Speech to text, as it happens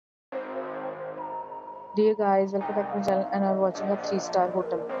Dear guys, welcome back to my channel and I'm watching a 3-star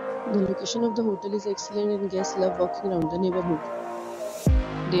hotel. The location of the hotel is excellent and guests love walking around the neighborhood.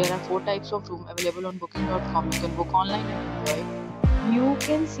 There are 4 types of room available on booking.com. You can book online and enjoy. You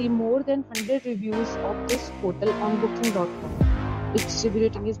can see more than 100 reviews of this hotel on booking.com. Its review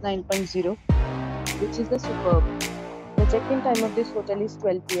rating is 9.0, which is the superb. The check-in time of this hotel is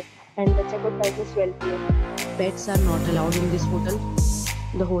 12 p.m. and the check-out time is 12 p.m. Pets are not allowed in this hotel.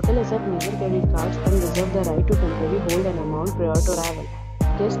 The hotel accepts major credit cards and reserves the right to temporarily hold an amount prior to arrival.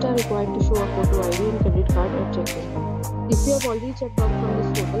 Guests are required to show a photo ID and credit card at check-in. If you have already checked out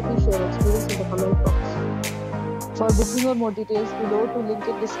from this hotel, please share your experience in the comment box. For booking or more details, below to link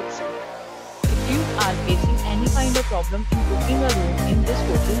in description. If you are facing any kind of problem in booking a room in this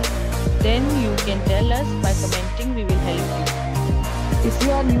hotel, then you can tell us by commenting. We will help you. If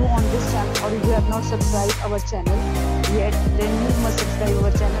you are new on this channel or you have not subscribed our channel yet, then you must subscribe our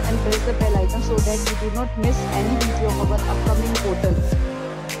channel and press the bell icon so that you do not miss any video of our upcoming hotel.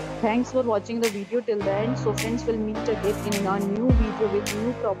 Thanks for watching the video till the end. So friends, will meet again in a new video with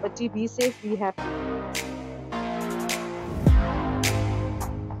new property. Be safe, be happy.